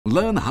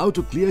Learn how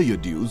to clear your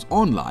dues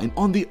online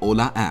on the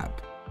Ola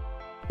app.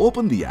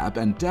 Open the app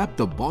and tap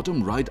the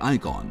bottom right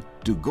icon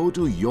to go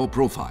to your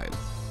profile.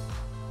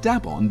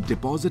 Tap on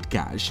Deposit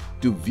Cash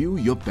to view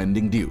your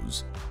pending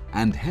dues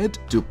and head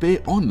to Pay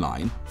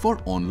Online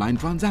for online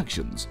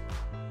transactions.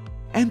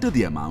 Enter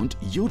the amount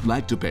you'd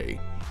like to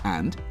pay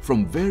and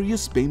from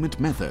various payment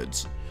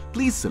methods,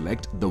 please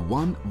select the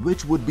one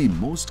which would be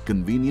most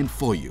convenient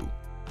for you.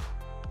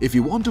 If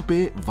you want to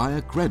pay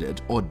via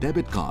credit or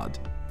debit card,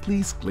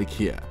 please click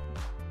here.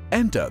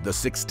 Enter the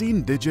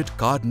 16-digit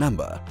card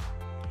number.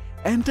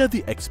 Enter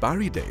the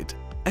expiry date.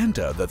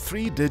 Enter the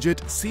 3-digit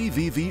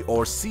CVV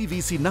or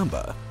CVC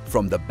number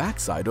from the back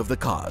side of the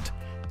card.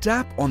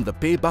 Tap on the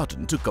Pay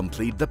button to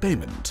complete the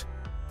payment.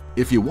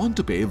 If you want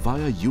to pay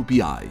via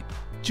UPI,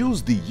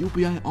 choose the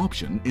UPI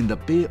option in the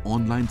Pay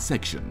Online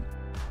section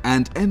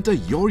and enter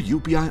your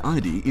UPI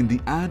ID in the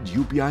Add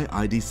UPI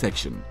ID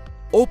section.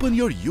 Open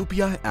your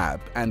UPI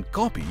app and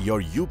copy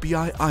your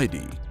UPI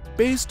ID.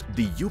 Paste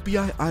the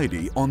UPI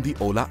ID on the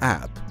Ola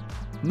app.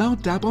 Now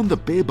tap on the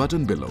Pay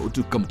button below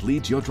to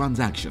complete your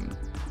transaction.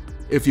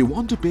 If you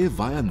want to pay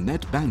via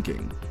net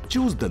banking,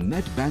 choose the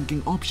net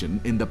banking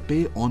option in the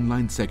Pay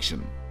Online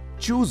section.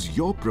 Choose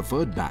your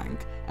preferred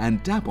bank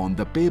and tap on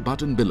the Pay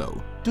button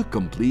below to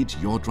complete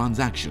your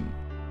transaction.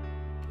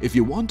 If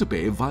you want to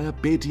pay via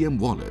Paytm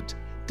wallet,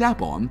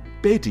 tap on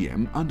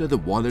Paytm under the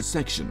Wallet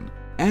section.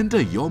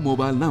 Enter your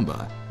mobile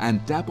number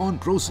and tap on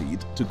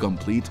Proceed to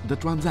complete the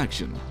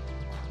transaction.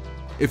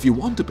 If you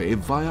want to pay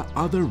via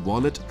other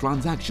wallet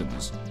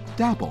transactions,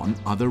 tap on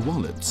Other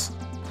Wallets.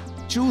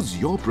 Choose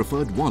your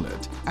preferred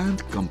wallet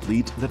and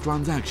complete the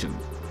transaction.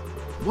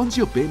 Once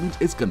your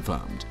payment is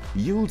confirmed,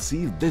 you'll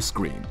see this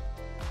screen.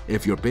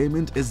 If your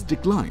payment is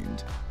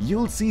declined,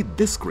 you'll see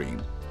this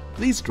screen.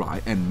 Please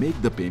try and make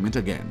the payment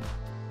again.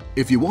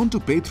 If you want to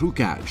pay through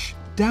cash,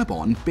 tap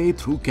on Pay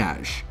Through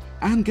Cash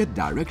and get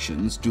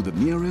directions to the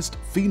nearest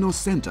Fino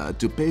Center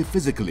to pay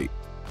physically.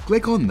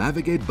 Click on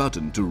Navigate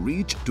button to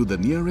reach to the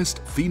nearest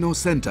Fino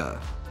Center.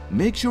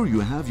 Make sure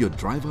you have your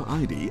driver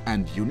ID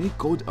and unique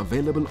code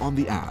available on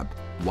the app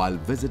while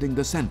visiting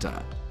the center.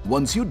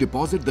 Once you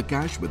deposit the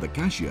cash with the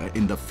cashier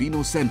in the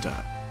Fino Center,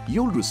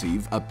 you'll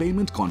receive a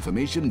payment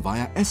confirmation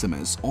via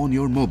SMS on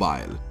your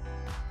mobile.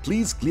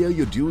 Please clear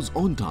your dues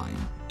on time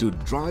to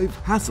drive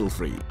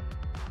hassle-free.